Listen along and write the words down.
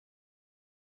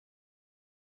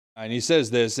And he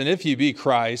says this, "And if ye be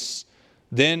Christ,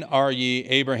 then are ye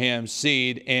Abraham's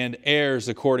seed and heirs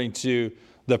according to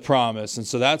the promise." And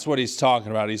so that's what he's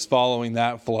talking about. He's following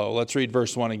that flow. Let's read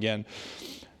verse 1 again.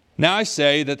 "Now I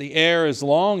say that the heir, as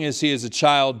long as he is a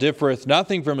child, differeth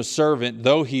nothing from a servant,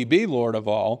 though he be Lord of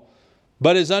all,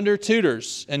 but is under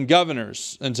tutors and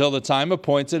governors until the time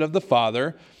appointed of the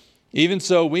Father. Even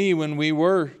so we, when we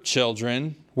were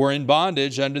children, were in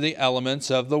bondage under the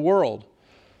elements of the world.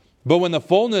 But when the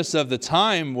fullness of the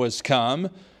time was come,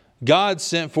 God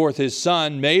sent forth his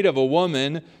Son, made of a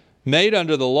woman, made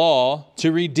under the law,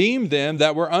 to redeem them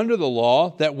that were under the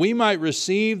law, that we might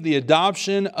receive the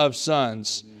adoption of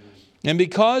sons. And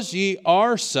because ye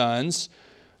are sons,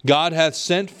 God hath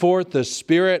sent forth the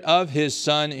Spirit of his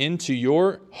Son into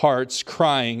your hearts,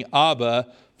 crying, Abba,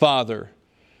 Father.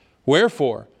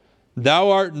 Wherefore, thou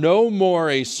art no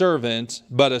more a servant,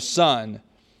 but a son.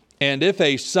 And if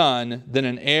a son, then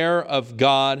an heir of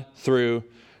God through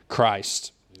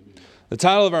Christ." The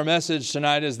title of our message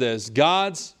tonight is this: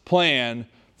 God's plan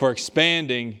for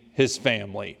expanding his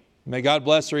family. May God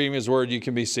bless the reading of his word. You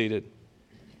can be seated.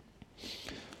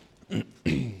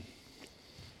 In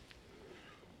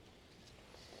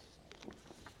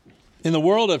the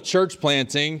world of church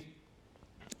planting,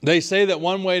 they say that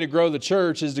one way to grow the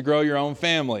church is to grow your own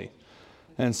family.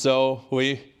 And so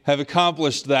we have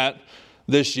accomplished that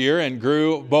this year and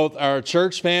grew both our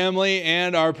church family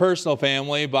and our personal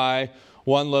family by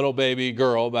one little baby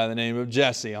girl by the name of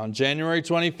Jessie. On January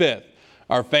 25th,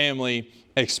 our family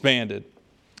expanded.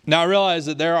 Now I realize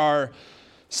that there are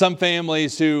some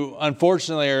families who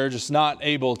unfortunately are just not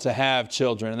able to have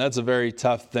children. And that's a very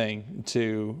tough thing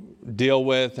to deal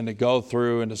with and to go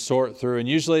through and to sort through. And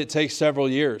usually it takes several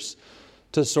years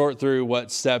to sort through what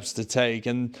steps to take.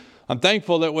 And I'm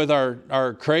thankful that with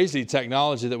our crazy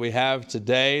technology that we have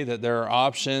today, that there are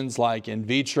options like in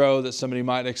vitro that somebody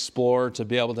might explore to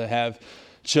be able to have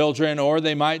children, or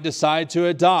they might decide to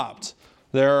adopt.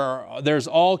 There's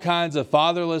all kinds of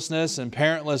fatherlessness and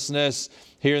parentlessness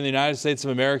here in the United States of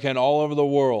America and all over the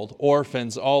world,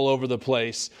 orphans all over the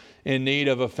place in need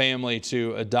of a family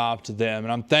to adopt them.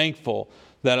 And I'm thankful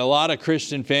that a lot of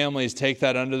Christian families take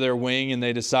that under their wing and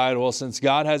they decide, well, since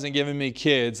God hasn't given me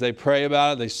kids, they pray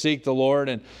about it, they seek the Lord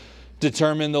and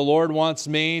determine the Lord wants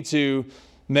me to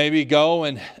maybe go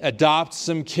and adopt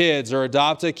some kids or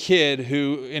adopt a kid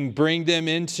and bring them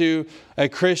into a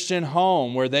Christian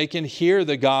home where they can hear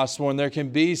the gospel and they can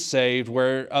be saved,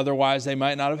 where otherwise they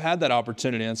might not have had that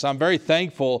opportunity. And so I'm very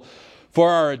thankful for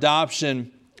our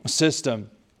adoption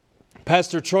system.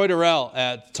 Pastor Troy Durrell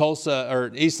at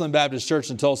Eastland Baptist Church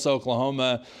in Tulsa,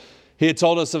 Oklahoma, he had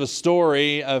told us of a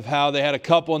story of how they had a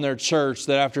couple in their church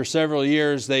that after several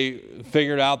years they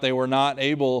figured out they were not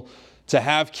able to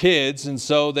have kids, and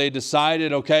so they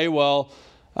decided, okay, well,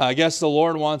 I guess the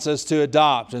Lord wants us to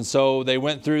adopt. And so they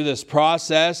went through this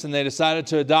process and they decided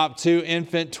to adopt 2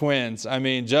 infant twins. I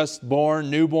mean, just born,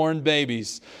 newborn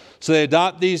babies. So they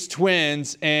adopt these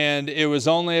twins, and it was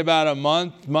only about a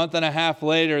month and a half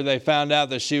later, they found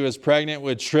out that she was pregnant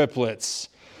with triplets.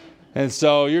 And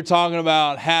so you're talking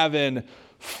about having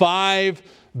 5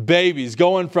 babies,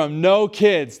 going from no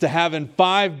kids to having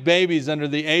 5 babies under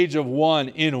the age of 1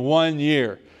 in 1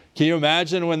 year. Can you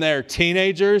imagine when they're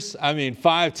teenagers? I mean,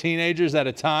 5 teenagers at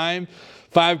a time,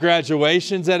 5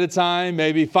 graduations at a time,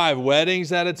 maybe 5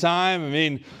 weddings at a time. I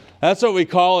mean, that's what we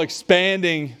call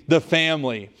expanding the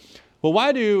family. Well,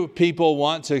 why do people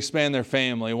want to expand their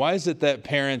family? Why is it that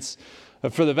parents,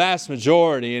 for the vast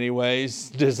majority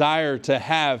anyways, desire to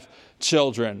have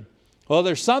children? Well,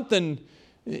 there's something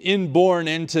inborn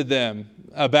into them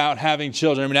about having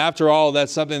children. I mean, after all,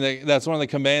 that's one of the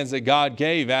commands that God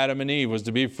gave Adam and Eve, was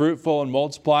to be fruitful and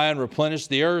multiply and replenish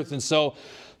the earth. And so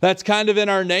that's kind of in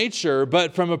our nature.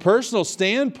 But from a personal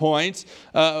standpoint,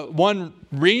 one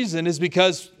reason is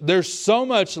because there's so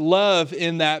much love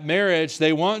in that marriage.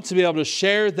 They want to be able to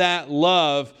share that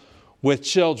love with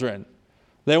children.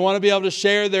 They want to be able to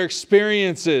share their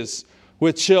experiences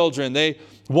with children. They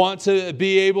want to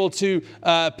be able to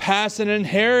pass an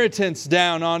inheritance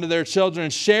down onto their children,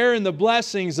 share in the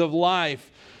blessings of life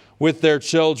with their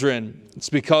children. It's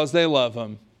because they love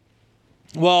them.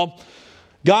 Well,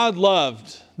 God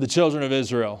loved the children of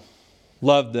Israel,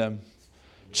 loved them,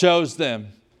 chose them.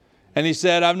 And he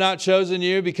said, I've not chosen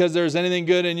you because there's anything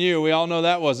good in you. We all know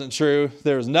that wasn't true.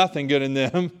 There was nothing good in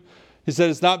them. He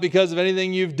said, it's not because of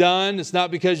anything you've done. It's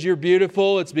not because you're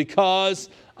beautiful. It's because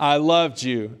I loved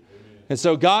you. And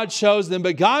so God chose them,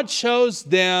 but God chose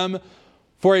them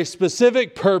for a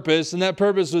specific purpose, and that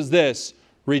purpose was this: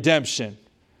 redemption.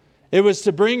 It was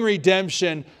to bring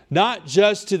redemption not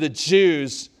just to the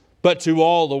Jews, but to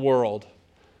all the world.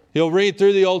 You'll read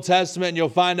through the Old Testament and you'll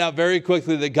find out very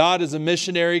quickly that God is a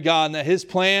missionary God and that His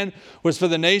plan was for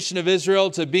the nation of Israel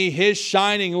to be His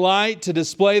shining light, to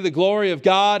display the glory of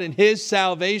God and His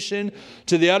salvation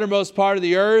to the uttermost part of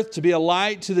the earth, to be a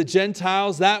light to the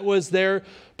Gentiles. That was their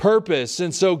purpose.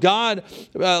 And so God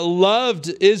loved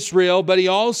Israel, but He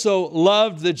also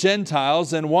loved the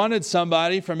Gentiles and wanted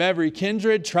somebody from every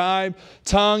kindred, tribe,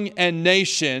 tongue, and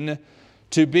nation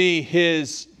to be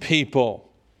His people.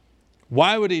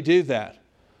 Why would He do that?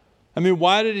 I mean,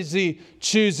 why does He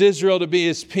choose Israel to be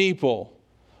His people?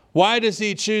 Why does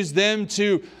He choose them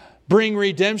to bring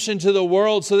redemption to the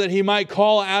world so that He might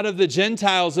call out of the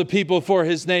Gentiles a people for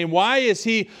His name? Why is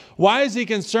He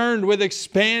concerned with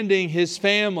expanding His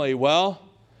family? Well,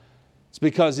 it's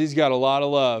because He's got a lot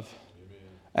of love. Amen.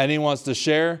 And He wants to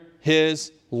share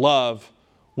His love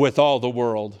with all the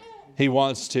world. He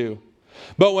wants to.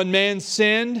 But when man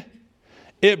sinned,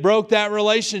 it broke that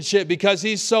relationship because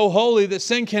He's so holy that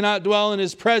sin cannot dwell in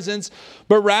His presence.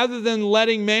 But rather than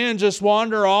letting man just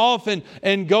wander off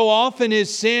and go off in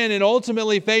his sin and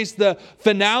ultimately face the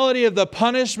finality of the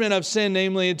punishment of sin,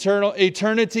 namely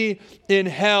eternity in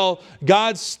hell,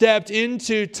 God stepped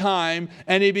into time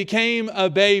and He became a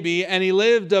baby and He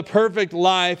lived a perfect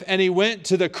life and He went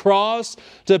to the cross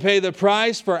to pay the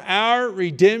price for our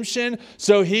redemption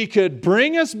so He could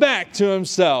bring us back to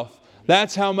Himself.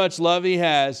 That's how much love He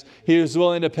has. He was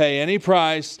willing to pay any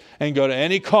price and go to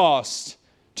any cost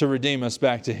to redeem us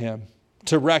back to Him,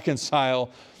 to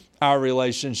reconcile our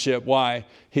relationship. Why?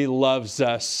 He loves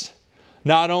us.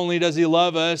 Not only does He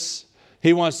love us,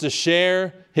 He wants to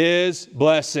share His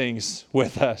blessings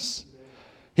with us.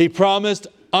 He promised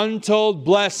untold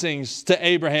blessings to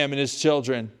Abraham and his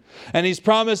children. And He's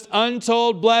promised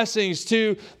untold blessings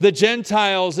to the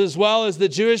Gentiles as well as the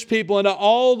Jewish people and to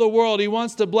all the world. He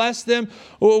wants to bless them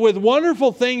with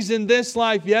wonderful things in this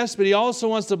life, yes, but He also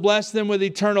wants to bless them with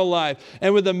eternal life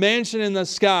and with a mansion in the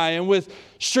sky and with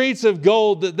streets of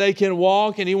gold that they can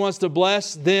walk. And He wants to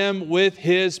bless them with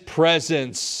His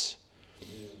presence.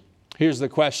 Here's the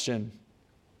question.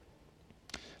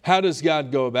 How does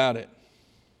God go about it?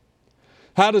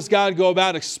 How does God go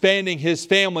about expanding His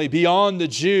family beyond the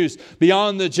Jews,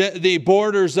 beyond the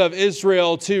borders of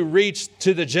Israel to reach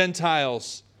to the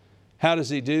Gentiles? How does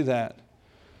He do that?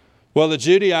 Well, the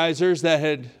Judaizers that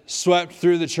had swept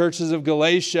through the churches of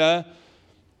Galatia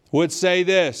would say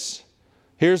this.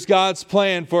 Here's God's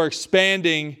plan for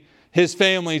expanding His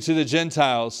family to the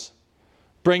Gentiles,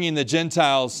 bringing the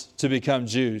Gentiles to become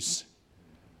Jews,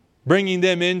 bringing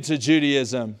them into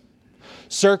Judaism,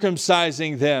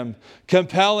 circumcising them,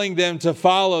 compelling them to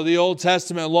follow the Old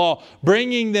Testament law,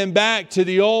 bringing them back to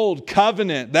the old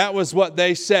covenant. That was what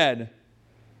they said.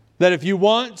 That if you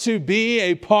want to be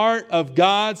a part of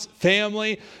God's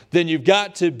family, then you've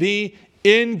got to be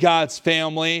in God's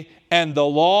family, and the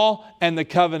law and the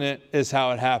covenant is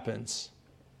how it happens.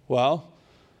 Well,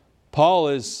 Paul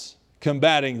is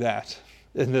combating that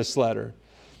in this letter.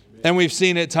 And we've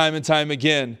seen it time and time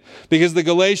again because the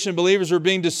Galatian believers were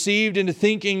being deceived into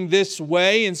thinking this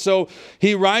way. And so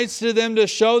he writes to them to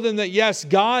show them that, yes,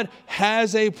 God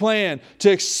has a plan to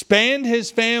expand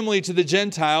His family to the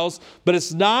Gentiles, but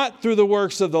it's not through the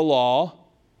works of the law.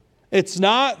 It's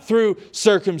not through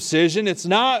circumcision. It's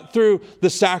not through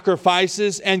the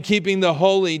sacrifices and keeping the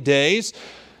holy days.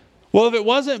 Well, if it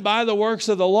wasn't by the works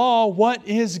of the law, what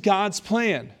is God's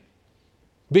plan?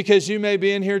 Because you may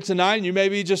be in here tonight and you may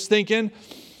be just thinking,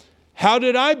 how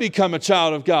did I become a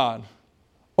child of God?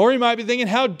 Or you might be thinking,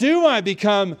 how do I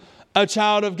become a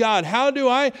child of God? How do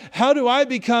I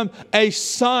become a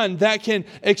son that can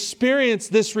experience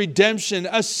this redemption?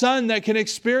 A son that can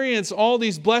experience all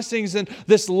these blessings and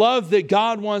this love that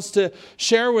God wants to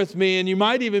share with me. And you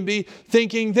might even be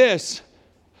thinking this,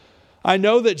 I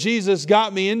know that Jesus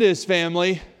got me into His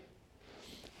family,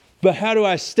 but how do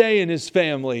I stay in His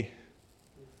family?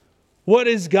 What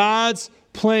is God's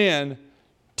plan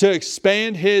to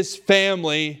expand His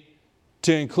family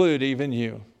to include even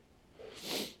you?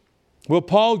 Well,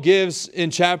 Paul gives in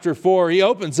chapter 4, he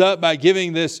opens up by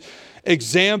giving this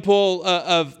example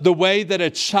of the way that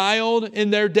a child in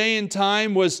their day and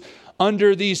time was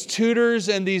under these tutors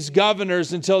and these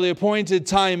governors until the appointed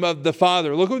time of the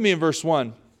father. Look with me in verse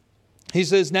 1. He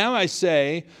says, now I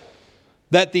say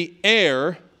that the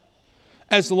heir,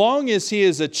 as long as he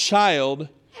is a child,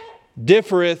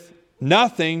 differeth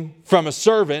nothing from a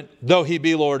servant, though he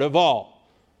be Lord of all.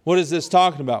 What is this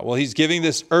talking about? Well, he's giving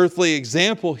this earthly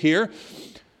example here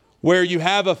where you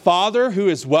have a father who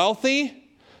is wealthy,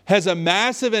 has a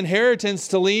massive inheritance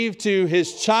to leave to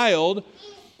his child,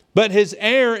 but his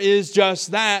heir is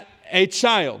just that, a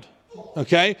child.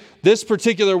 Okay? This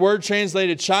particular word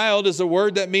translated child is a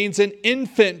word that means an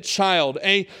infant child,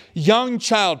 a young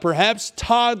child, perhaps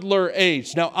toddler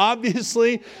age. Now,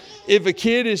 obviously, if a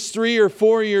kid is 3 or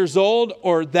 4 years old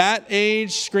or that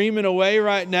age screaming away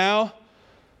right now,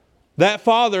 that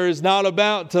father is not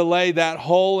about to lay that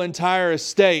whole entire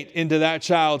estate into that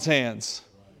child's hands.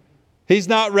 He's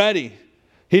not ready.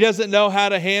 He doesn't know how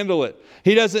to handle it.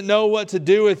 He doesn't know what to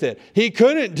do with it. He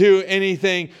couldn't do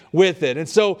anything with it. And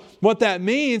so what that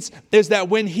means is that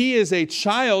when he is a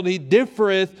child, he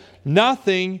differeth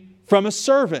nothing from a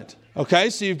servant. Okay,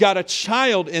 so you've got a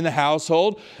child in the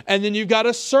household, and then you've got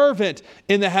a servant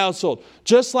in the household.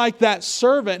 Just like that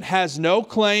servant has no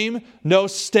claim, no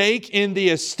stake in the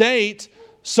estate,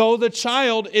 so the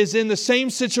child is in the same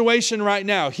situation right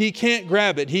now. He can't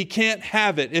grab it. He can't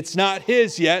have it. It's not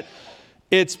his yet.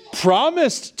 It's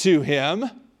promised to him,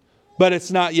 but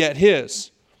it's not yet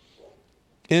his.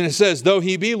 And it says, though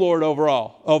he be Lord over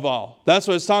all, of all. That's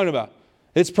what it's talking about.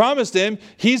 It's promised him.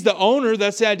 He's the owner.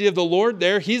 That's the idea of the Lord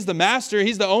there. He's the master.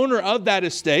 He's the owner of that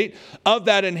estate, of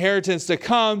that inheritance to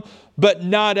come, but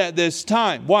not at this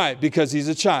time. Why? Because he's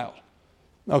a child.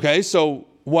 Okay, so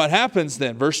what happens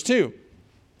then? Verse 2.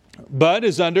 But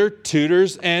is under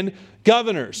tutors and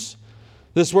governors.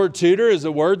 This word tutor is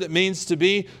a word that means to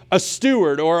be a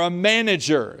steward or a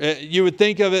manager. You would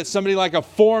think of it somebody like a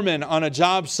foreman on a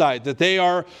job site, that they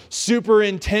are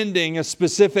superintending a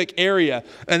specific area.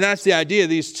 And that's the idea.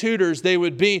 These tutors, they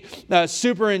would be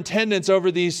superintendents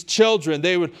over these children.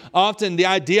 They would often, the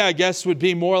idea, I guess, would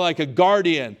be more like a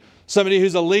guardian, somebody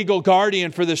who's a legal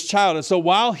guardian for this child. And so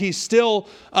while he's still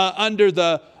under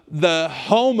the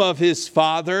home of his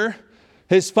father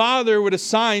would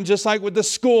assign, just like with the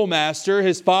schoolmaster,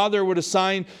 his father would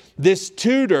assign this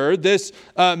tutor, this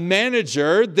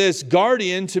manager, this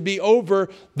guardian to be over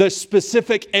the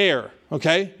specific heir.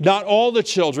 Okay? Not all the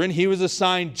children. He was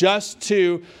assigned just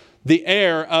to the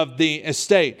heir of the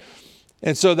estate.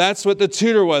 And so that's what the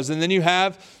tutor was. And then you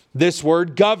have this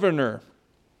word governor.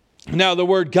 Now, the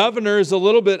word governor is a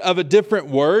little bit of a different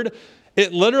word.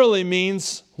 It literally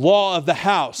means law of the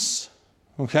house.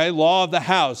 Okay? Law of the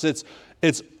house. It's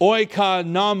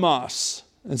oikonomos.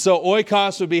 And so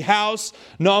oikos would be house,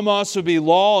 nomos would be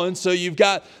law. And so you've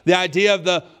got the idea of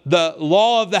the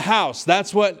law of the house.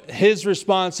 That's what his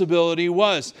responsibility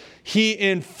was. He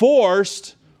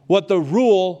enforced what the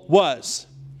rule was.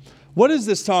 What is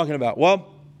this talking about?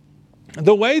 Well,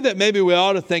 the way that maybe we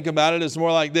ought to think about it is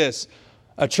more like this.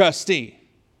 A trustee.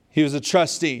 He was a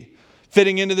trustee.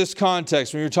 Fitting into this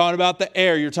context, when you're talking about the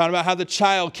heir, you're talking about how the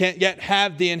child can't yet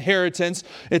have the inheritance.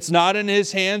 It's not in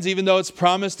his hands, even though it's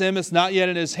promised him, it's not yet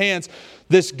in his hands.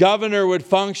 This governor would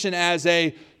function as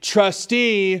a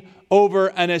trustee over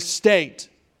an estate.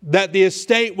 That the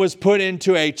estate was put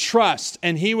into a trust,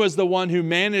 and he was the one who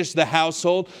managed the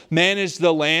household, managed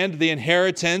the land, the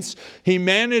inheritance. He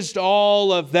managed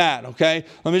all of that, okay?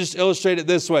 Let me just illustrate it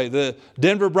this way. The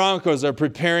Denver Broncos are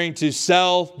preparing to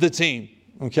sell the team,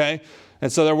 okay?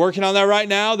 And so they're working on that right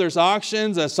now. There's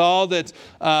auctions. I saw that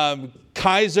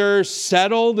Kaiser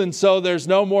settled, and so there's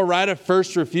no more right of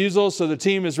first refusal, so the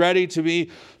team is ready to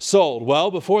be sold. Well,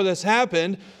 before this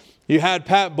happened, you had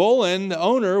Pat Bolin, the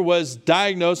owner, was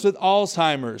diagnosed with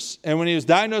Alzheimer's. And when he was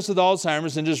diagnosed with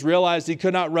Alzheimer's and just realized he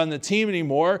could not run the team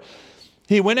anymore,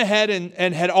 he went ahead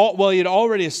and he had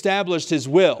already established his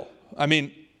will. I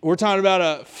mean, we're talking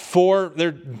about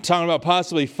they're talking about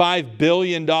possibly $5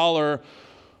 billion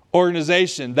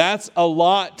organization. That's a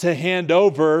lot to hand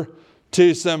over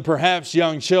to some perhaps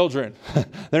young children.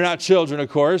 They're not children, of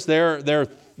course.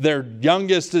 Their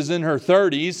youngest is in her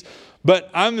 30s.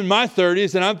 But I'm in my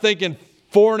 30s, and I'm thinking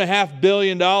 $4.5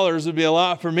 billion would be a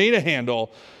lot for me to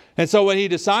handle. And so what he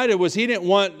decided was he didn't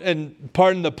want, and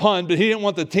pardon the pun, but he didn't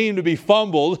want the team to be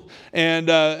fumbled and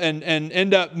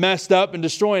end up messed up and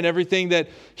destroying everything that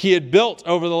he had built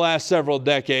over the last several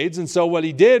decades. And so what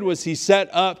he did was he set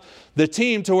up the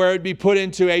team to where it would be put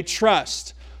into a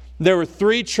trust. There were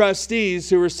 3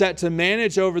 trustees who were set to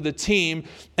manage over the team,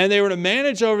 and they were to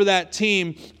manage over that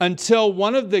team until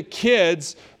one of the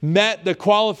kids met the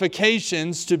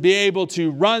qualifications to be able to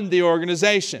run the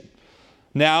organization.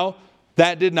 Now,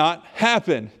 that did not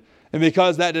happen. And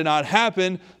because that did not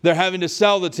happen, they're having to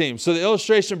sell the team. So the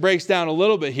illustration breaks down a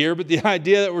little bit here, but the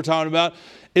idea that we're talking about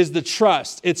is the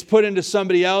trust. It's put into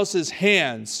somebody else's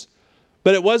hands,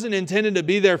 but it wasn't intended to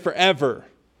be there forever.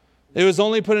 It was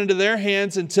only put into their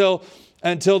hands until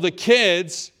the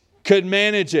kids could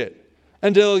manage it,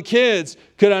 until the kids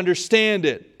could understand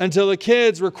it, until the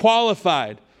kids were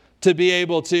qualified to be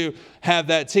able to have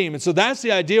that team. And so that's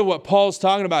the idea of what Paul's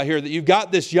talking about here, that you've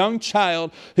got this young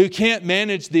child who can't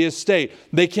manage the estate.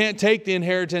 They can't take the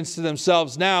inheritance to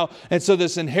themselves now. And so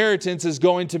this inheritance is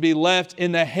going to be left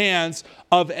in the hands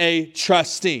of a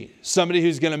trustee, somebody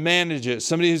who's going to manage it,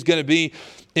 somebody who's going to be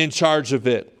in charge of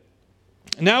it.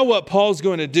 Now what Paul's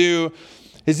going to do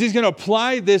is he's going to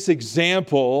apply this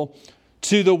example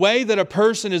to the way that a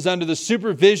person is under the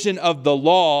supervision of the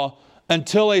law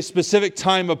until a specific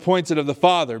time appointed of the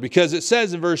Father. Because it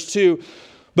says in verse 2,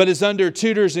 but is under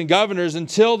tutors and governors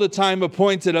until the time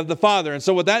appointed of the Father. And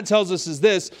so what that tells us is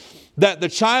this, that the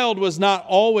child was not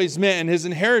always meant, and his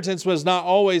inheritance was not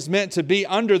always meant to be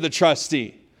under the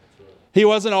trustee. He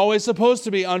wasn't always supposed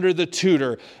to be under the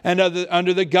tutor and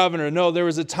under the governor. No, there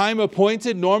was a time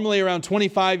appointed, normally around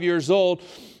 25 years old,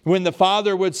 when the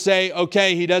father would say,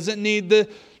 okay, he doesn't need the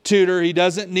tutor, he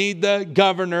doesn't need the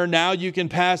governor, now you can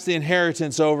pass the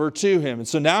inheritance over to him. And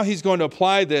so now he's going to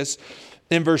apply this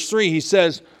in verse 3. He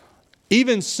says,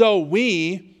 even so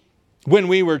we, when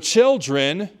we were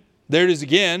children, there it is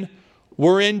again,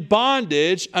 were in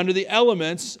bondage under the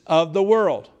elements of the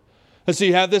world. And so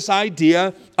you have this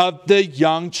idea of the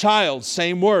young child,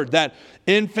 same word, that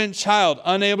infant child,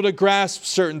 unable to grasp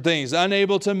certain things,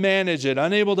 unable to manage it,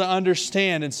 unable to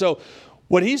understand. And so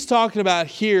what he's talking about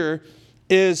here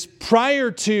is prior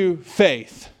to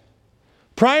faith.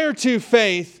 Prior to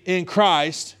faith in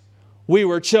Christ, we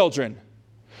were children.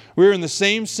 We were in the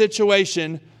same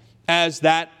situation as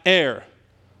that heir.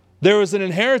 There was an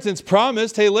inheritance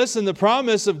promised. Hey, listen, the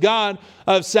promise of God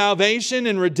of salvation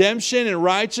and redemption and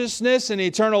righteousness and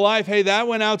eternal life, hey, that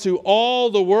went out to all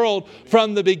the world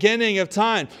from the beginning of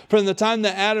time. From the time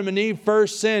that Adam and Eve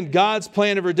first sinned, God's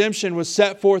plan of redemption was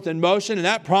set forth in motion, and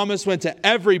that promise went to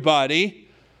everybody.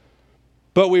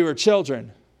 But we were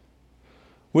children.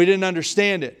 We didn't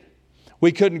understand it.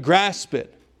 We couldn't grasp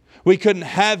it. We couldn't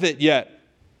have it yet.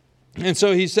 And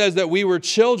so he says that we were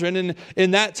children, and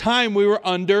in that time we were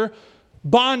under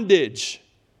bondage.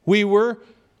 We were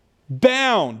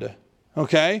bound.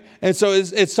 Okay? And so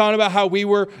it's talking about how we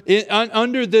were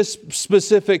under this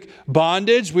specific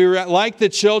bondage. We were like the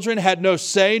children, had no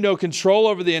say, no control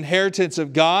over the inheritance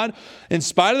of God, in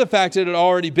spite of the fact that it had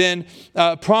already been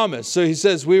promised. So he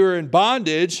says we were in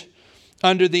bondage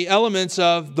under the elements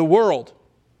of the world.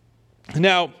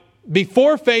 Now,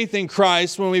 before faith in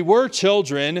Christ, when we were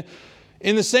children,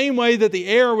 in the same way that the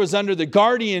heir was under the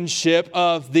guardianship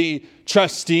of the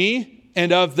trustee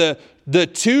and of the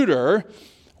tutor,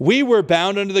 we were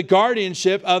bound under the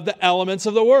guardianship of the elements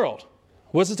of the world.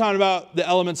 What's it talking about, the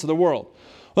elements of the world?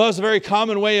 Well, it's a very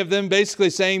common way of them basically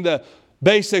saying the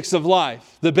basics of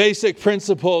life, the basic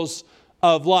principles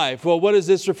of life. Well, what is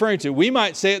this referring to? We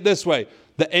might say it this way,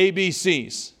 the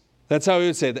ABCs. That's how we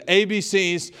would say it, the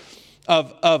ABCs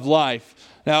of life.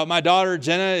 Now, my daughter,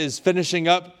 Jenna, is finishing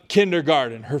up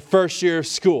kindergarten, her first year of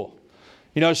school.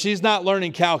 You know, she's not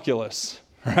learning calculus,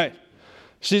 right?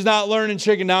 She's not learning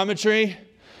trigonometry.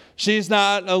 She's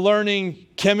not learning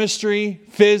chemistry,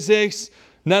 physics,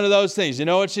 none of those things. You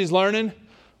know what she's learning?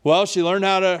 Well, she learned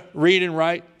how to read and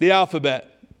write the alphabet.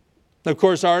 Of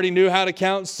course, already knew how to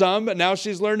count some, but now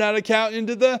she's learned how to count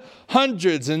into the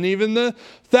hundreds and even the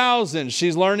thousands.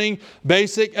 She's learning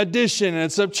basic addition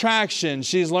and subtraction.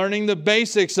 She's learning the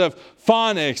basics of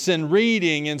phonics and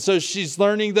reading. And so she's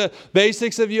learning the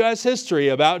basics of U.S. history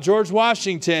about George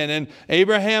Washington and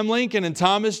Abraham Lincoln and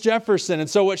Thomas Jefferson. And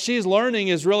so what she's learning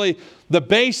is really the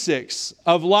basics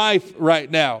of life right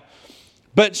now.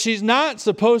 But she's not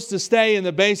supposed to stay in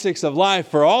the basics of life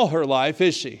for all her life,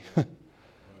 is she?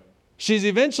 She's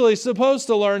eventually supposed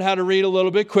to learn how to read a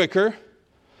little bit quicker,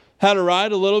 how to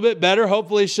write a little bit better.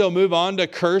 Hopefully she'll move on to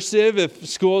cursive if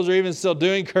schools are even still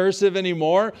doing cursive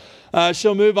anymore.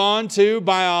 She'll move on to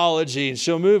biology.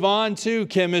 She'll move on to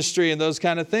chemistry and those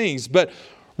kind of things. But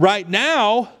right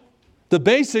now, the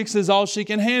basics is all she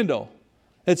can handle.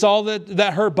 It's all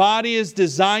that her body is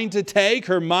designed to take.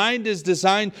 Her mind is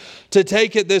designed to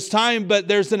take at this time. But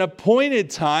there's an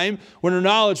appointed time when her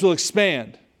knowledge will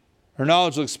expand. Her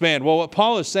knowledge will expand. Well, what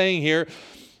Paul is saying here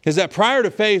is that prior to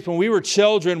faith, when we were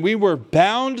children, we were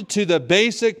bound to the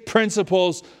basic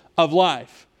principles of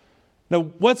life. Now,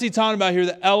 what's he talking about here?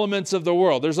 The elements of the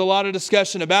world. There's a lot of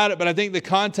discussion about it, but I think the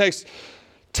context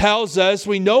tells us,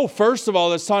 we know, first of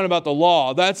all, that's talking about the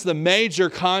law. That's the major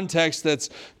context that's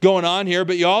going on here.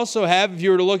 But you also have, if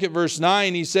you were to look at verse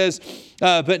 9, he says,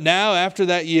 But now, after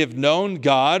that ye have known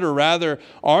God, or rather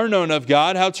are known of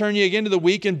God, how turn ye again to the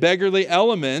weak and beggarly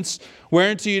elements,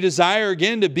 whereunto you desire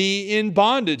again to be in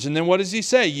bondage? And then what does he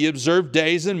say? Ye observe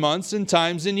days and months and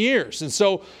times and years. And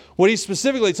so what he's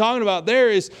specifically talking about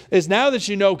there is now that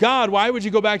you know God, why would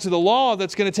you go back to the law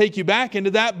that's going to take you back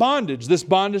into that bondage, this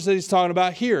bondage that he's talking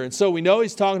about here? And so we know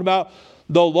he's talking about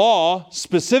the law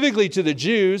specifically to the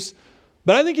Jews,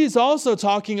 but I think he's also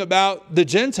talking about the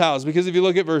Gentiles, because if you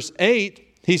look at verse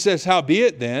 8, he says,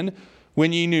 howbeit then,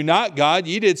 when ye knew not God,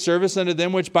 ye did service unto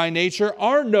them which by nature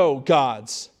are no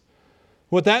gods.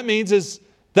 What that means is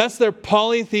that's their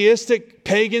polytheistic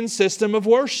pagan system of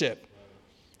worship.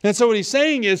 And so what he's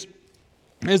saying is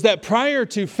that prior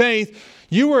to faith,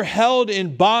 you were held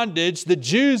in bondage, the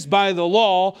Jews by the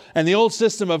law and the old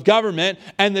system of government,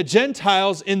 and the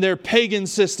Gentiles in their pagan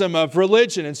system of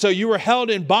religion. And so you were held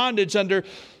in bondage under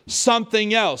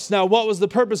something else. Now, what was the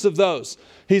purpose of those?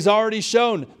 He's already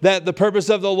shown that the purpose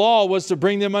of the law was to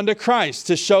bring them unto Christ,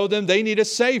 to show them they need a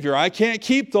Savior. I can't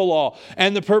keep the law.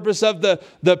 And the purpose of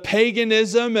the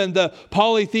paganism and the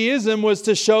polytheism was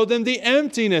to show them the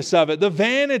emptiness of it, the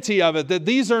vanity of it, that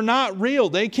these are not real.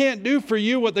 They can't do for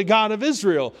you what the God of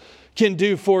Israel can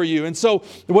do for you. And so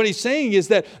what he's saying is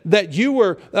that you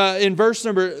were, in verse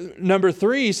number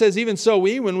 3, he says, even so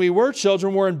we, when we were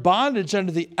children, were in bondage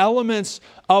under the elements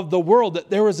of the world, that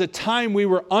there was a time we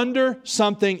were under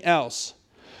something else.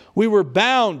 We were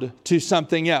bound to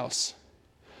something else.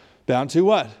 Bound to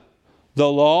what?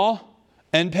 The law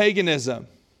and paganism.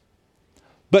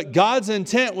 But God's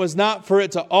intent was not for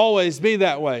it to always be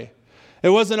that way.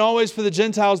 It wasn't always for the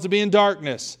Gentiles to be in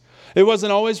darkness. It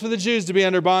wasn't always for the Jews to be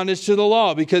under bondage to the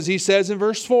law, because he says in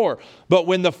verse 4, but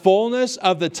when the fullness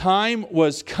of the time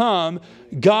was come,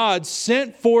 God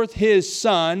sent forth his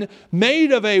Son,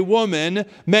 made of a woman,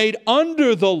 made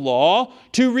under the law,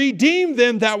 to redeem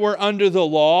them that were under the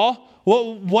law.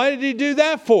 Well, why did he do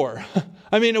that for?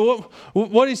 I mean,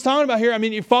 what he's talking about here, I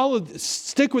mean,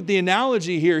 stick with the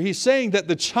analogy here. He's saying that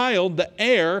the child, the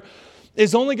heir,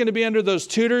 is only going to be under those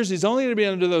tutors. He's only going to be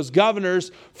under those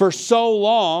governors for so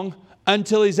long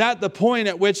until he's at the point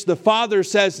at which the father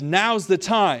says, now's the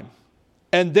time.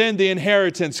 And then the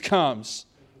inheritance comes.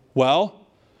 Well,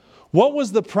 what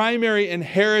was the primary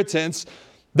inheritance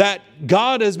that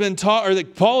God has been taught, or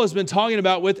that Paul has been talking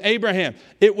about with Abraham?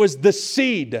 It was the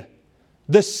seed.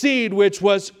 The seed, which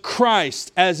was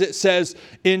Christ, as it says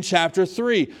in chapter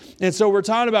 3. And so we're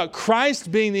talking about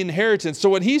Christ being the inheritance. So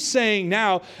what he's saying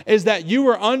now is that you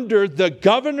were under the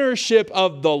governorship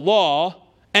of the law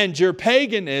and your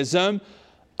paganism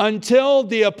until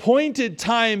the appointed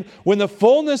time, when the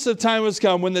fullness of time was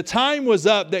come, when the time was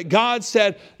up, that God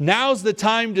said, now's the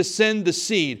time to send the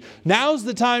seed. Now's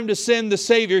the time to send the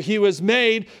Savior. He was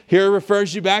made, here it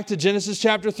refers you back to Genesis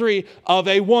chapter 3, of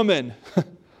a woman.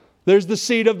 There's the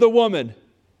seed of the woman.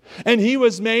 And he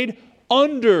was made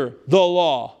under the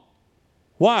law.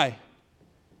 Why?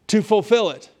 To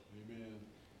fulfill it. Amen.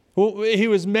 Well, he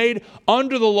was made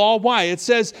under the law. Why? It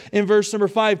says in verse number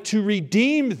 5, to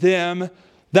redeem them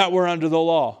that were under the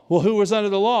law. Well, who was under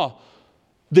the law?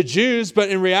 The Jews, but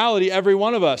in reality, every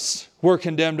one of us were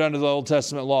condemned under the Old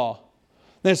Testament law.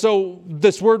 And so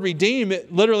this word redeem,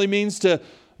 it literally means to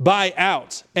buy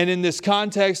out. And in this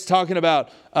context, talking about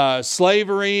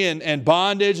slavery and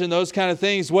bondage and those kind of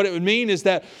things, what it would mean is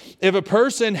that if a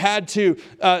person had to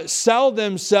sell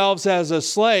themselves as a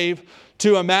slave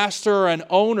to a master or an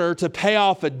owner to pay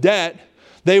off a debt,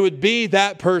 they would be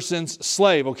that person's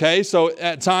slave. Okay, so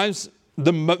at times,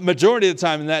 the majority of the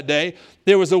time in that day,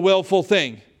 it was a willful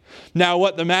thing. Now,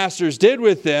 what the masters did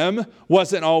with them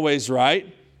wasn't always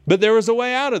right, but there was a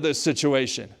way out of this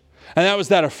situation. And that was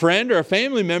that a friend or a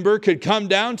family member could come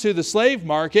down to the slave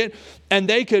market and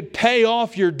they could pay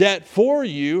off your debt for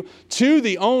you to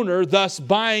the owner, thus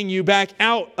buying you back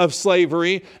out of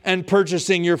slavery and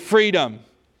purchasing your freedom.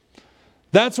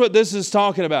 That's what this is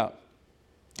talking about.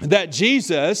 That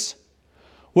Jesus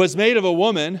was made of a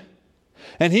woman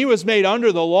and he was made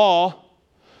under the law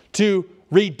to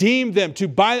redeem them, to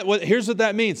buy. Here's what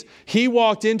that means. He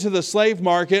walked into the slave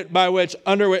market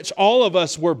under which all of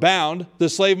us were bound, the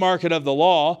slave market of the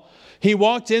law. He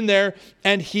walked in there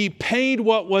and he paid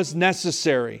what was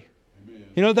necessary. Amen.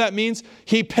 You know what that means?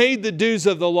 He paid the dues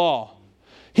of the law.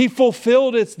 He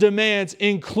fulfilled its demands,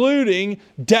 including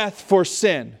death for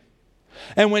sin.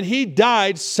 And when he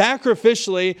died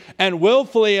sacrificially and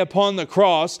willfully upon the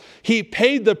cross, he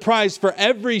paid the price for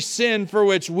every sin for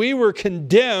which we were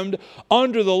condemned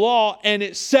under the law, and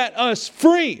it set us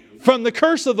free from the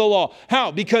curse of the law.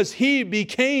 How? Because he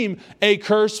became a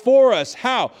curse for us.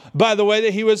 How? By the way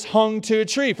that he was hung to a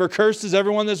tree. For cursed is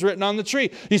everyone that's written on the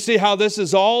tree. You see how this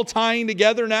is all tying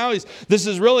together now? This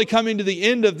is really coming to the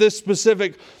end of this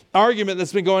specific argument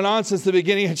that's been going on since the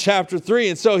beginning of chapter 3.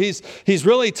 And so he's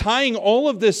really tying all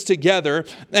of this together.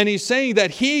 And he's saying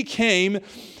that he came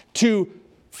to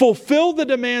fulfill the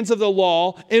demands of the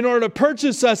law in order to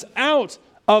purchase us out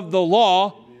of the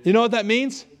law. You know what that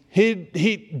means?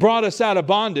 He brought us out of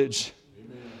bondage.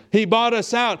 He bought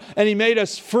us out and he made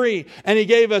us free and he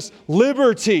gave us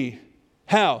liberty.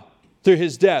 How? Through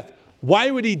his death.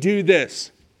 Why would he do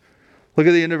this? Look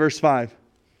at the end of verse 5.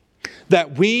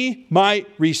 That we might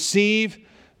receive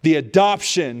the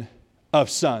adoption of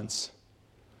sons.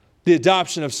 The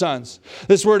adoption of sons.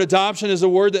 This word adoption is a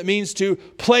word that means to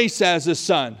place as a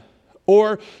son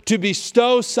or to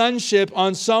bestow sonship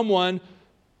on someone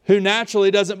who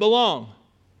naturally doesn't belong.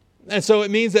 And so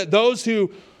it means that those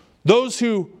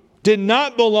who did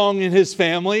not belong in his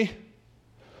family,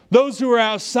 those who are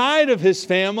outside of his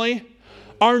family,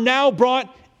 are now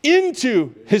brought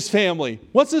into his family.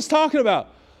 What's this talking about?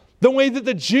 The way that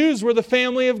the Jews were the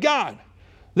family of God.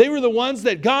 They were the ones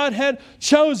that God had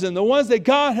chosen, the ones that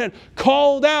God had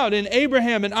called out in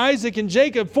Abraham and Isaac and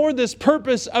Jacob for this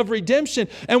purpose of redemption.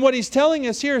 And what he's telling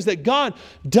us here is that God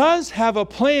does have a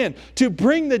plan to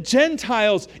bring the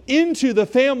Gentiles into the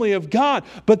family of God.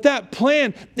 But that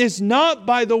plan is not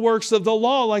by the works of the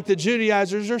law like the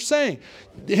Judaizers are saying.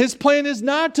 His plan is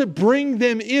not to bring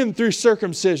them in through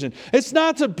circumcision. It's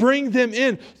not to bring them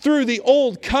in through the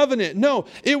old covenant. No,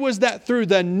 it was that through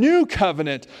the new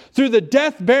covenant, through the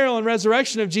death, burial, and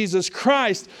resurrection of Jesus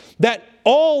Christ, that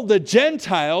all the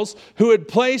Gentiles who had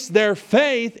placed their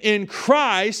faith in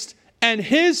Christ and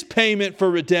his payment for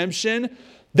redemption,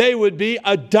 they would be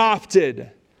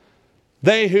adopted.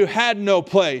 They who had no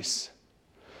place.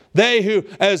 They who,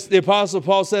 as the Apostle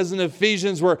Paul says in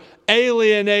Ephesians, were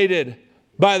alienated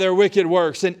by their wicked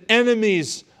works and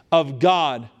enemies of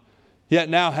God. Yet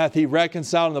now hath he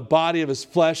reconciled in the body of his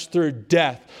flesh through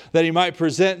death, that he might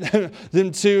present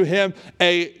them to him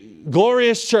a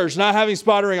glorious church, not having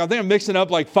spot or wrinkle. I think I'm mixing up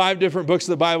like 5 different books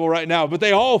of the Bible right now, but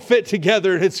they all fit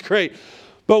together and it's great.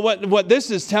 But what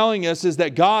this is telling us is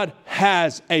that God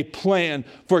has a plan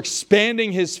for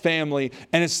expanding his family,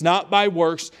 and it's not by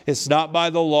works, it's not by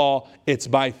the law, it's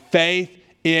by faith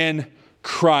in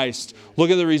Christ.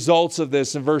 Look at the results of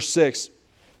this in verse 6.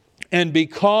 And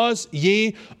because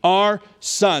ye are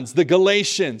sons, the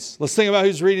Galatians, let's think about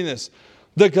who's reading this.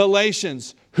 The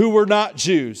Galatians, who were not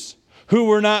Jews, who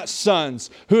were not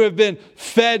sons, who have been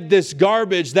fed this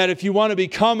garbage that if you want to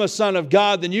become a son of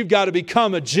God, then you've got to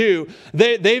become a Jew.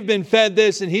 They've been fed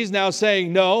this, and he's now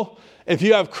saying, no, if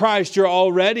you have Christ, you're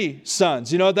already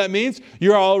sons. You know what that means?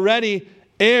 You're already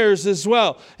heirs as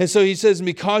well. And so he says,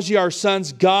 because ye are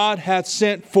sons, God hath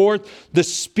sent forth the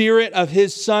Spirit of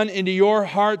his Son into your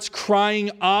hearts,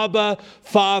 crying, Abba,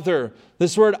 Father.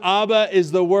 This word Abba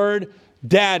is the word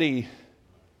daddy.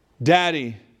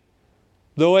 Daddy.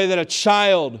 The way that a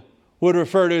child would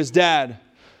refer to his dad.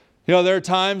 You know, there are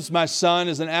times my son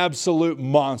is an absolute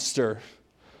monster.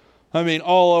 I mean,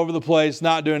 all over the place,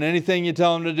 not doing anything you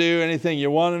tell him to do, anything you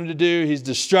want him to do. He's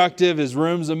destructive. His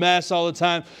room's a mess all the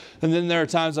time. And then there are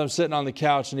times I'm sitting on the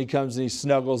couch and he comes and he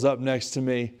snuggles up next to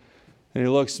me and he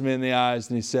looks me in the eyes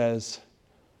and he says,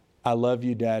 I love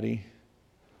you, Daddy.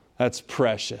 That's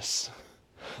precious.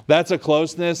 That's a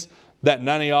closeness that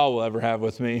none of y'all will ever have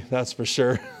with me. That's for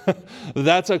sure.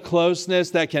 That's a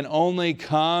closeness that can only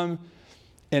come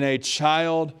in a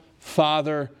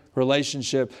child-father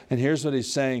relationship. And here's what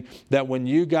he's saying, that when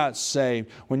you got saved,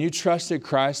 when you trusted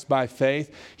Christ by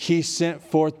faith, he sent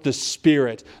forth the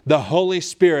Spirit, the Holy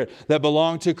Spirit that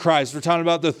belonged to Christ. We're talking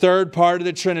about the third part of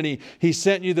the Trinity. He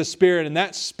sent you the Spirit, and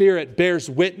that Spirit bears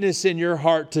witness in your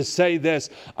heart to say this,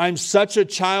 I'm such a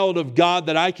child of God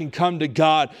that I can come to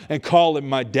God and call him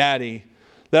my daddy.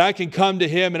 That I can come to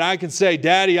him and I can say,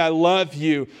 Daddy, I love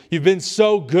you. You've been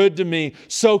so good to me,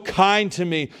 so kind to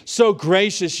me, so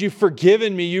gracious. You've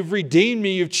forgiven me. You've redeemed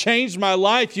me. You've changed my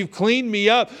life. You've cleaned me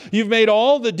up. You've made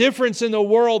all the difference in the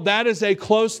world. That is a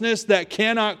closeness that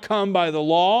cannot come by the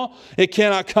law. It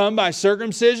cannot come by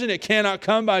circumcision. It cannot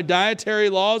come by dietary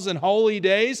laws and holy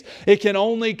days. It can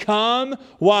only come,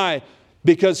 why?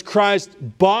 Because Christ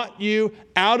bought you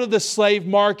out of the slave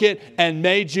market and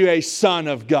made you a son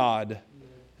of God.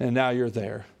 And now you're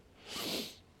there.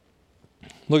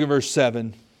 Look at verse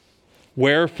 7.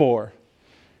 Wherefore,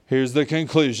 here's the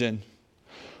conclusion.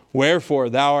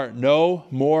 Wherefore, thou art no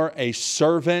more a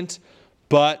servant,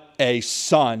 but a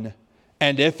son.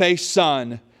 And if a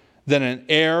son, then an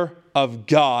heir of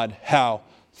God. How?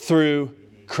 Through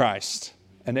Christ,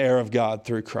 an heir of God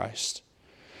through Christ.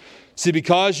 See,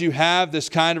 because you have this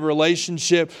kind of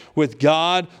relationship with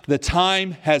God, the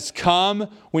time has come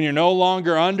when you're no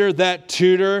longer under that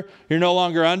tutor. You're no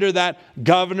longer under that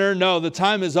governor. No, the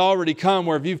time has already come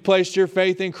where if you've placed your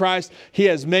faith in Christ, He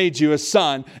has made you a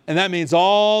son. And that means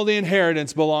all the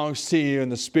inheritance belongs to you,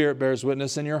 and the Spirit bears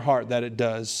witness in your heart that it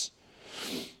does.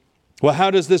 Well,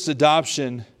 how does this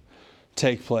adoption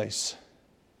take place?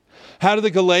 How do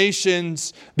the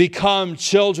Galatians become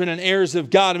children and heirs of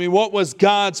God? I mean, what was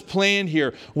God's plan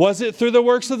here? Was it through the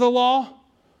works of the law?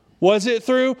 Was it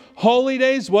through holy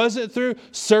days? Was it through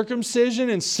circumcision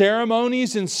and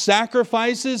ceremonies and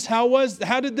sacrifices?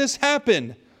 How did this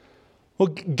happen? Well,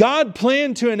 God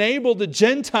planned to enable the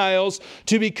Gentiles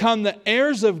to become the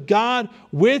heirs of God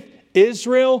with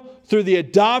Israel through the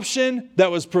adoption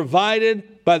that was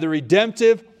provided by the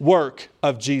redemptive work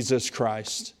of Jesus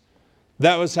Christ.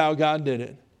 That was how God did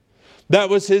it. That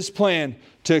was His plan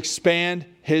to expand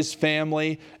His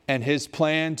family, and His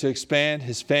plan to expand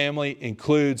His family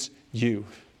includes you.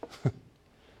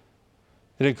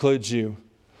 It includes you.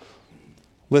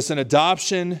 Listen,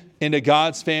 adoption into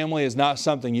God's family is not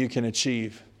something you can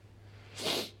achieve.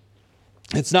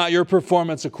 It's not your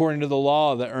performance according to the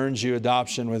law that earns you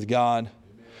adoption with God.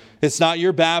 It's not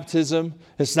your baptism.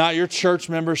 It's not your church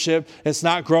membership. It's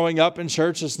not growing up in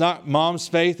church. It's not mom's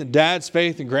faith and dad's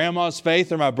faith and grandma's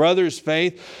faith or my brother's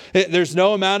faith. There's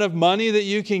no amount of money that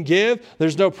you can give.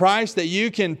 There's no price that you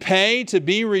can pay to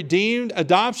be redeemed.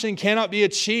 Adoption cannot be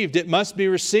achieved. It must be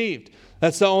received.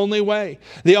 That's the only way.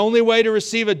 The only way to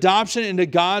receive adoption into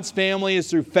God's family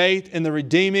is through faith in the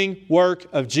redeeming work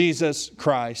of Jesus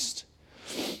Christ.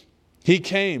 He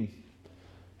came.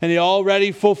 And He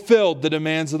already fulfilled the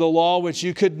demands of the law, which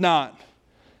you could not.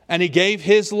 And He gave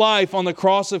His life on the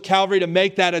cross of Calvary to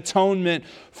make that atonement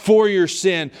for your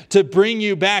sin, to bring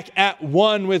you back at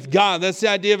one with God. That's the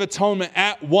idea of atonement,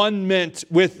 at one meant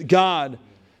with God.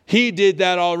 He did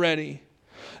that already.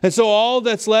 And so all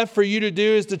that's left for you to do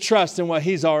is to trust in what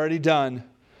He's already done.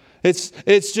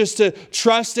 It's just to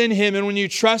trust in Him. And when you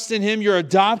trust in Him, you're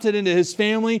adopted into His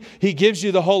family. He gives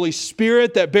you the Holy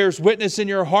Spirit that bears witness in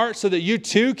your heart so that you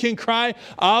too can cry,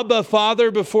 Abba, Father,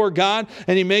 before God.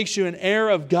 And He makes you an heir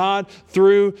of God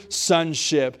through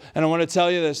sonship. And I want to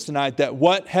tell you this tonight, that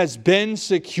what has been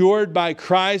secured by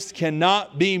Christ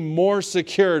cannot be more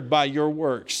secured by your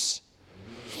works.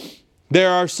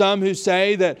 There are some who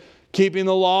say that keeping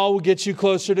the law will get you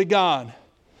closer to God.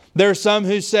 There are some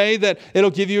who say that it'll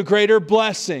give you a greater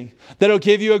blessing, that it'll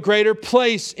give you a greater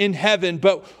place in heaven.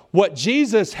 But what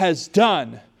Jesus has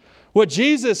done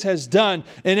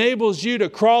enables you to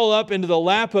crawl up into the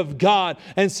lap of God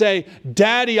and say,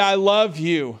 Daddy, I love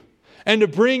you. And to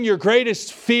bring your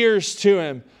greatest fears to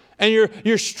Him, and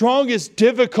your strongest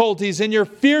difficulties and your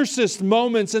fiercest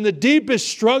moments and the deepest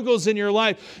struggles in your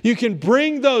life, you can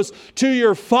bring those to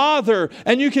your Father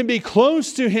and you can be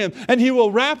close to Him and He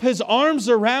will wrap His arms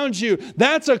around you.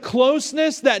 That's a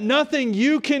closeness that nothing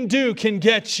you can do can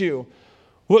get you.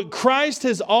 What Christ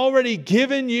has already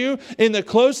given you in the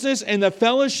closeness and the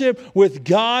fellowship with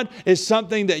God is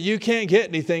something that you can't get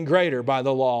anything greater by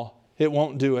the law. It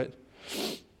won't do it.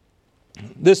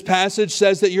 This passage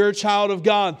says that you're a child of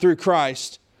God through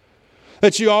Christ.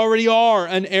 That you already are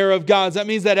an heir of God. That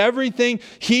means that everything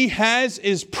He has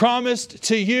is promised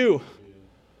to you.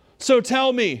 So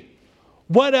tell me,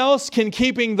 what else can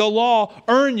keeping the law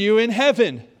earn you in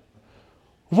heaven?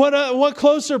 What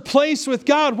closer place with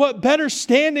God? What better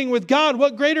standing with God?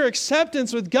 What greater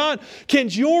acceptance with God can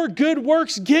your good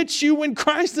works get you when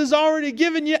Christ has already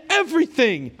given you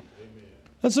everything?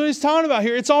 That's what He's talking about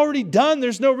here. It's already done.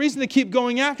 There's no reason to keep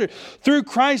going after it. Through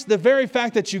Christ, the very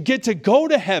fact that you get to go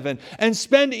to heaven and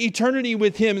spend eternity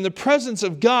with Him in the presence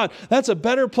of God, that's a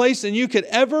better place than you could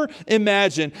ever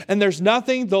imagine. And there's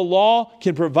nothing the law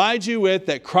can provide you with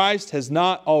that Christ has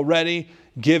not already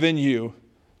given you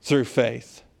through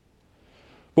faith.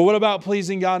 But what about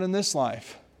pleasing God in this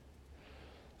life?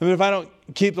 I mean, if I don't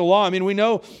keep the law, we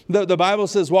know the Bible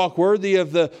says, walk worthy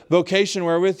of the vocation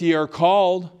wherewith ye are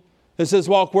called. It says,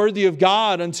 walk worthy of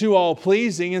God unto all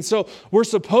pleasing. And so we're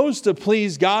supposed to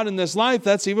please God in this life.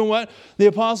 That's even what the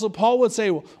Apostle Paul would say.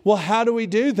 Well, how do we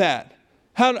do that?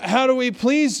 How do we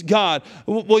please God?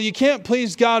 Well, you can't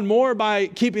please God more by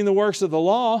keeping the works of the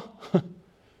law.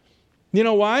 You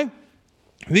know why?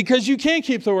 Because you can't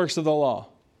keep the works of the law.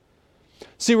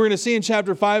 See, we're going to see in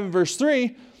chapter 5 and verse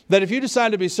 3 that if you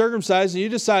decide to be circumcised and you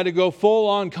decide to go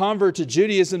full-on convert to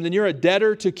Judaism, then you're a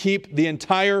debtor to keep the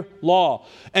entire law.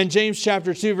 And James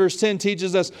chapter 2 verse 10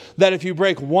 teaches us that if you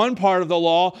break one part of the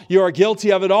law, you are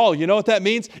guilty of it all. You know what that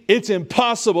means? It's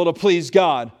impossible to please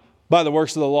God by the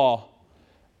works of the law.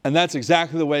 And that's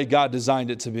exactly the way God designed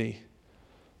it to be.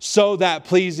 So that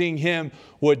pleasing Him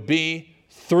would be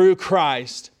through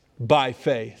Christ by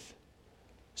faith.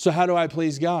 So how do I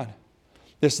please God?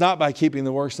 It's not by keeping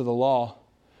the works of the law.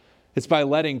 It's by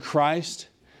letting Christ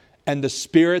and the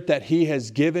Spirit that He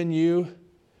has given you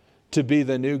to be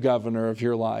the new governor of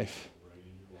your life.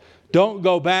 Don't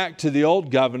go back to the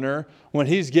old governor when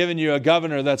He's given you a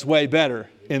governor that's way better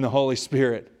in the Holy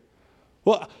Spirit.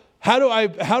 Well, how do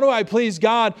I please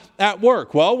God at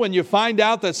work? Well, when you find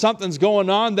out that something's going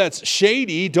on that's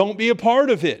shady, don't be a part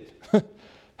of it.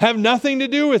 Have nothing to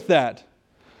do with that.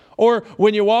 Or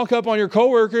when you walk up on your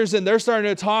coworkers and they're starting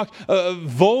to talk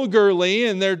vulgarly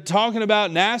and they're talking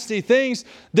about nasty things,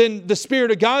 then the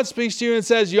Spirit of God speaks to you and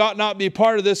says you ought not be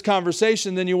part of this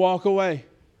conversation, then you walk away.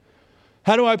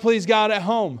 How do I please God at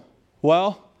home?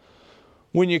 Well,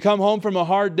 when you come home from a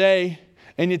hard day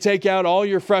and you take out all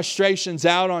your frustrations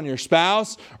out on your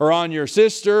spouse or on your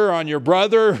sister or on your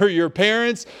brother or your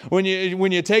parents, when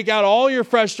you take out all your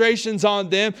frustrations on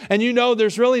them and you know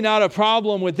there's really not a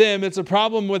problem with them, it's a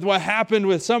problem with what happened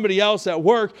with somebody else at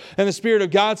work, and the Spirit of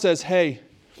God says, hey,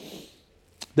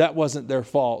 that wasn't their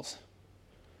fault.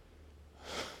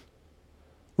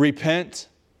 Repent,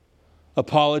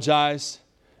 apologize,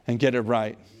 and get it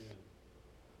right.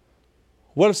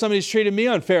 What if somebody's treated me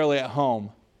unfairly at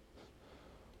home?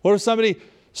 What if somebody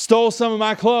stole some of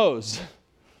my clothes?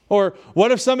 Or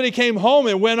what if somebody came home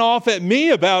and went off at me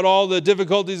about all the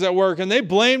difficulties at work and they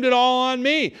blamed it all on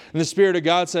me? And the Spirit of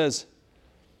God says,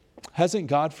 hasn't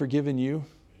God forgiven you?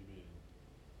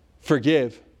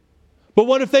 Forgive. But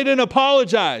what if they didn't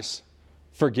apologize?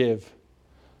 Forgive.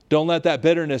 Don't let that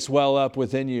bitterness well up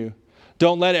within you.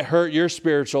 Don't let it hurt your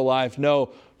spiritual life. No,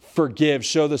 forgive.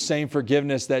 Show the same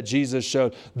forgiveness that Jesus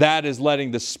showed. That is letting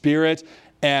the Spirit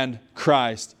and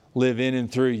Christ live in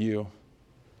and through you.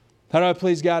 How do I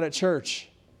please God at church?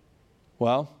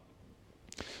 Well,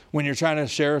 when you're trying to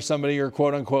share with somebody your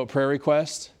quote-unquote prayer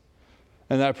request,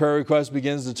 and that prayer request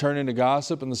begins to turn into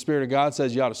gossip, and the Spirit of God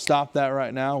says you ought to stop that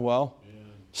right now, well,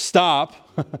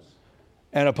 stop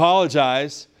and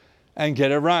apologize and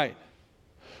get it right.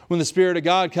 When the Spirit of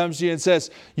God comes to you and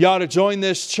says, you ought to join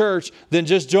this church, then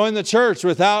just join the church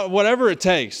without whatever it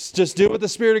takes. Just do what the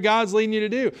Spirit of God's leading you to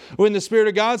do. When the Spirit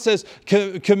of God says,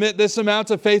 commit this amount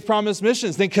of faith promise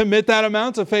missions, then commit that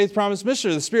amount of faith promise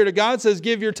missions. The Spirit of God says,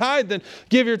 give your tithe, then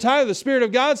give your tithe. The Spirit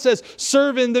of God says,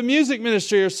 serve in the music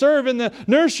ministry or serve in the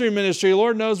nursery ministry.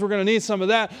 Lord knows we're going to need some of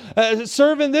that.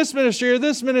 Serve in this ministry or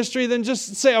this ministry, then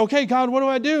just say, okay, God, what do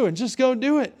I do? And just go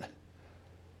do it.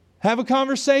 Have a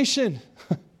conversation.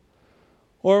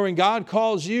 Or when God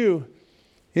calls you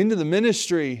into the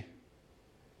ministry,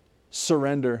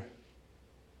 surrender.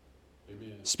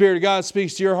 Amen. Spirit of God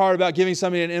speaks to your heart about giving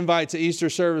somebody an invite to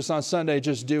Easter service on Sunday.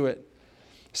 Just do it.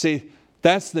 See,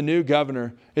 that's the new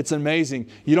governor. It's amazing.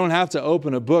 You don't have to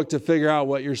open a book to figure out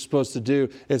what you're supposed to do.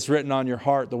 It's written on your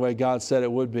heart the way God said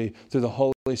it would be through the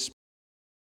Holy Spirit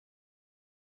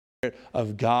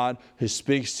of God who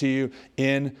speaks to you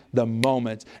in the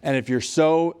moment. And if you're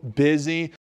so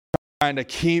busy trying to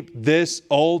keep this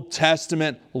Old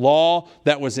Testament law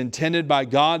that was intended by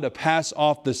God to pass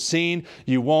off the scene,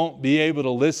 you won't be able to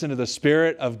listen to the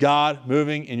Spirit of God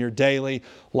moving in your daily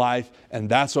life. And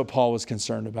that's what Paul was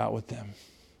concerned about with them.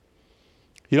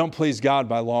 You don't please God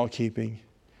by law keeping.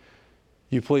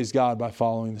 You please God by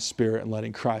following the Spirit and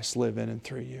letting Christ live in and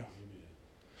through you.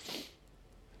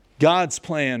 God's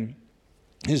plan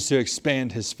is to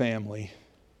expand His family.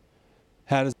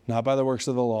 How does, not by the works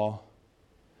of the law.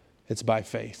 It's by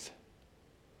faith.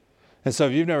 And so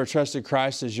if you've never trusted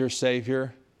Christ as your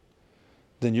Savior,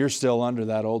 then you're still under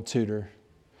that old tutor.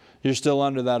 You're still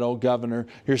under that old governor.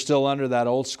 You're still under that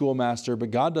old schoolmaster.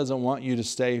 But God doesn't want you to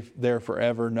stay there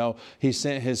forever. No, He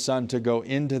sent His Son to go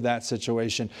into that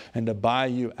situation and to buy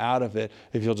you out of it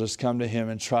if you'll just come to Him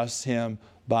and trust Him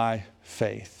by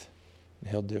faith.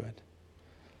 He'll do it.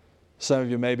 Some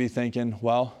of you may be thinking,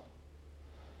 well,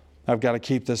 I've got to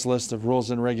keep this list of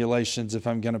rules and regulations if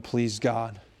I'm going to please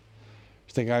God.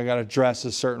 You think I got to dress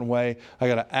a certain way. I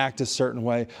got to act a certain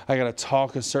way. I got to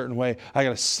talk a certain way. I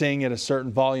got to sing at a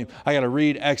certain volume. I got to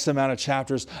read X amount of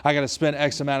chapters. I got to spend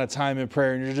X amount of time in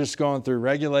prayer. And you're just going through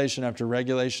regulation after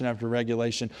regulation after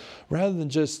regulation. Rather than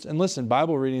just, and listen,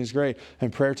 Bible reading is great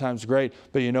and prayer time is great.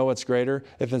 But you know what's greater?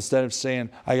 If instead of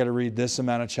saying, I got to read this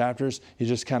amount of chapters, you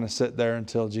just kind of sit there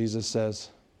until Jesus says,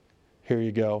 here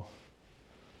you go.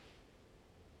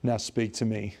 Now speak to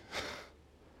me.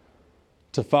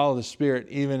 To follow the Spirit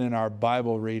even in our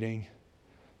Bible reading.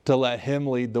 To let Him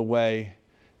lead the way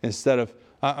instead of,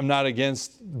 I'm not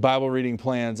against Bible reading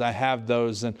plans. I have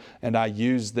those and I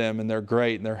use them and they're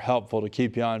great and they're helpful to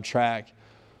keep you on track.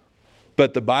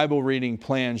 But the Bible reading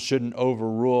plan shouldn't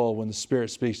overrule when the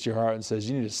Spirit speaks to your heart and says,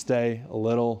 you need to stay a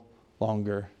little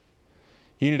longer.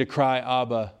 You need to cry,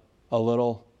 Abba, a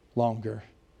little longer.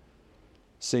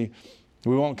 See,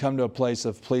 we won't come to a place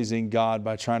of pleasing God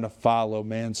by trying to follow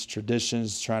man's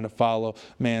traditions, trying to follow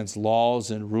man's laws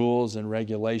and rules and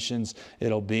regulations.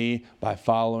 It'll be by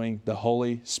following the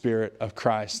Holy Spirit of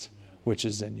Christ, which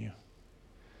is in you.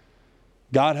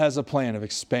 God has a plan of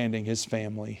expanding His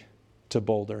family to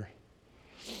Boulder.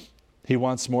 He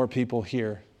wants more people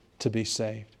here to be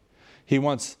saved. He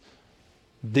wants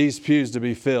these pews to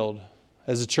be filled.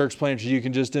 As a church planter, you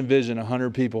can just envision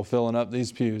 100 people filling up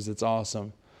these pews. It's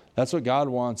awesome. That's what God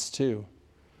wants too.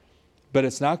 But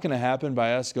it's not going to happen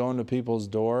by us going to people's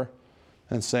door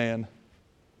and saying,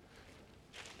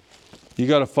 you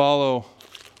got to follow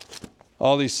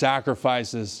all these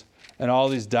sacrifices and all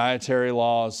these dietary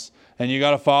laws, and you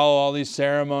got to follow all these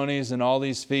ceremonies and all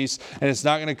these feasts. And it's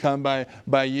not going to come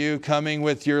by you coming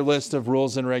with your list of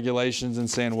rules and regulations and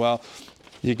saying, well,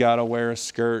 you got to wear a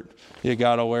skirt. You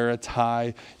got to wear a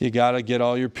tie. You got to get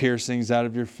all your piercings out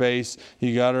of your face.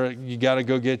 You got to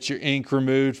go get your ink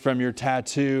removed from your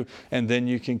tattoo, and then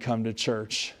you can come to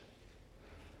church.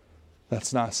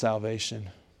 That's not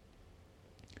salvation.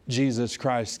 Jesus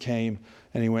Christ came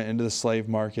and He went into the slave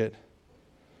market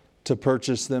to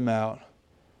purchase them out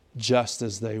just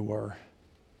as they were.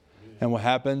 And what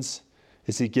happens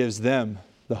is He gives them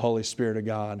the Holy Spirit of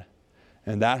God,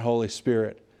 and that Holy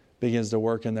Spirit begins to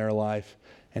work in their life.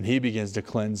 And He begins to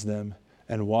cleanse them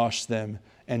and wash them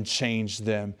and change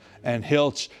them. And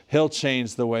He'll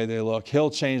change the way they look. He'll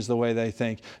change the way they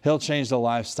think. He'll change the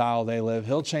lifestyle they live.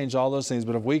 He'll change all those things.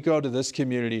 But if we go to this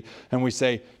community and we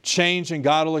say, change and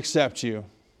God will accept you,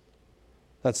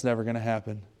 that's never going to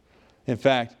happen. In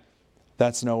fact,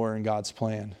 that's nowhere in God's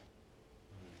plan.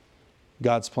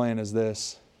 God's plan is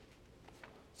this.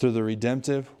 Through the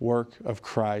redemptive work of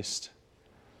Christ,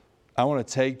 I want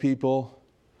to take people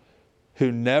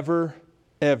who never,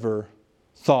 ever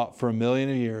thought for a million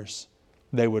years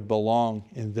they would belong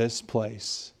in this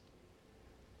place.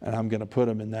 And I'm going to put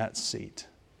them in that seat.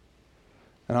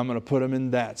 And I'm going to put them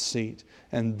in that seat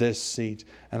and this seat.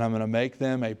 And I'm going to make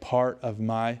them a part of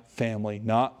my family,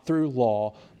 not through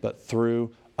law, but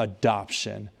through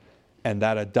adoption. And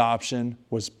that adoption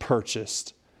was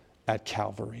purchased at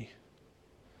Calvary.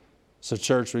 So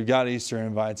church, we've got Easter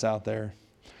invites out there.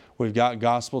 We've got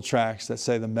gospel tracts that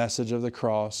say the message of the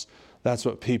cross. That's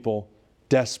what people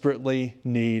desperately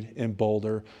need in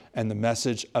Boulder. And the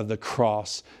message of the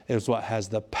cross is what has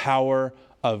the power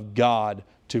of God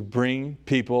to bring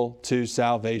people to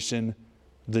salvation,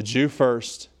 the Jew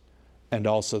first and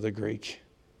also the Greek.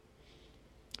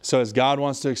 So as God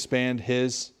wants to expand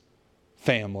His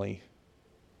family,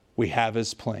 we have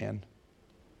His plan.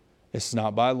 It's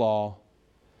not by law.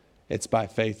 It's by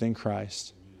faith in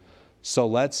Christ. So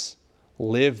let's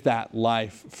live that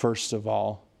life first of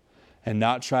all, and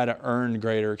not try to earn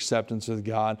greater acceptance with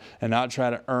God, and not try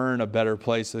to earn a better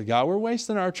place with God. We're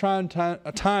wasting our time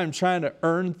trying to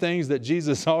earn things that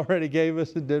Jesus already gave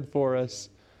us and did for us.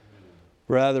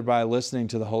 Rather, by listening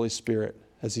to the Holy Spirit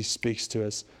as He speaks to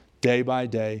us day by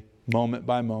day, moment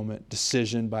by moment,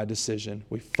 decision by decision,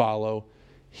 we follow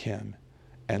Him.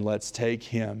 And let's take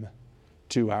Him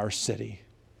to our city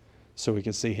so we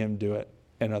can see Him do it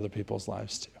in other people's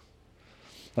lives too.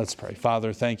 Let's pray.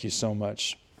 Father, thank You so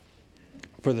much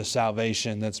for the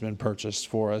salvation that's been purchased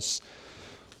for us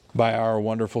by our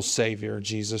wonderful Savior,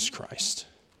 Jesus Christ.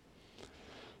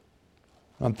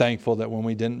 I'm thankful that when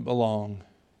we didn't belong,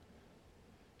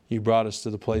 You brought us to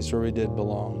the place where we did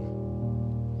belong.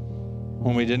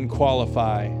 When we didn't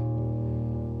qualify,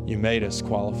 You made us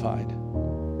qualified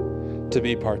to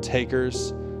be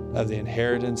partakers of the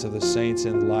inheritance of the saints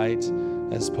in light,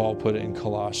 as Paul put it in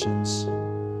Colossians.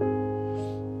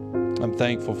 I'm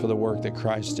thankful for the work that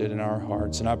Christ did in our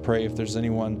hearts. And I pray if there's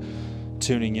anyone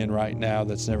tuning in right now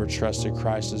that's never trusted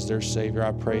Christ as their Savior,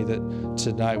 I pray that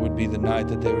tonight would be the night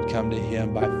that they would come to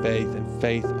Him by faith and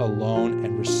faith alone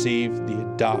and receive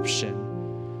the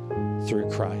adoption through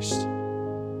Christ.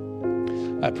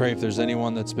 I pray if there's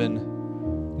anyone that's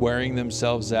been wearing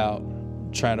themselves out,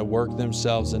 trying to work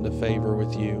themselves into favor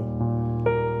with You,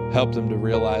 help them to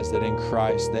realize that in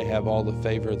Christ they have all the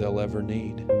favor they'll ever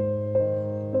need.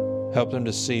 Help them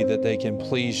to see that they can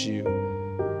please You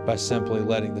by simply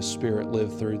letting the Spirit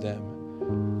live through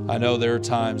them. I know there are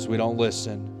times we don't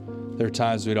listen. There are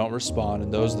times we don't respond,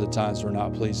 and those are the times we're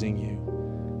not pleasing You.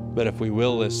 But if we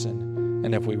will listen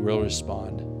and if we will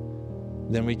respond,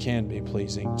 then we can be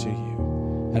pleasing to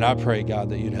You. And I pray, God,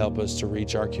 that You'd help us to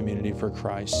reach our community for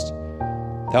Christ.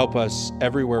 Help us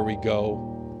everywhere we go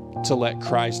to let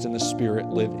Christ and the Spirit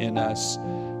live in us,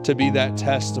 to be that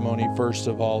testimony, first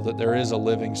of all, that there is a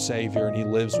living Savior and He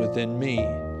lives within me.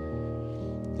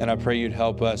 And I pray You'd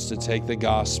help us to take the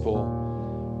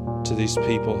gospel to these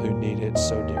people who need it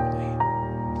so dearly.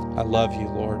 I love You,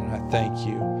 Lord, and I thank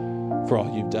You for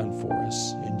all You've done for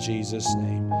us. In Jesus'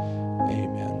 name,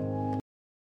 amen.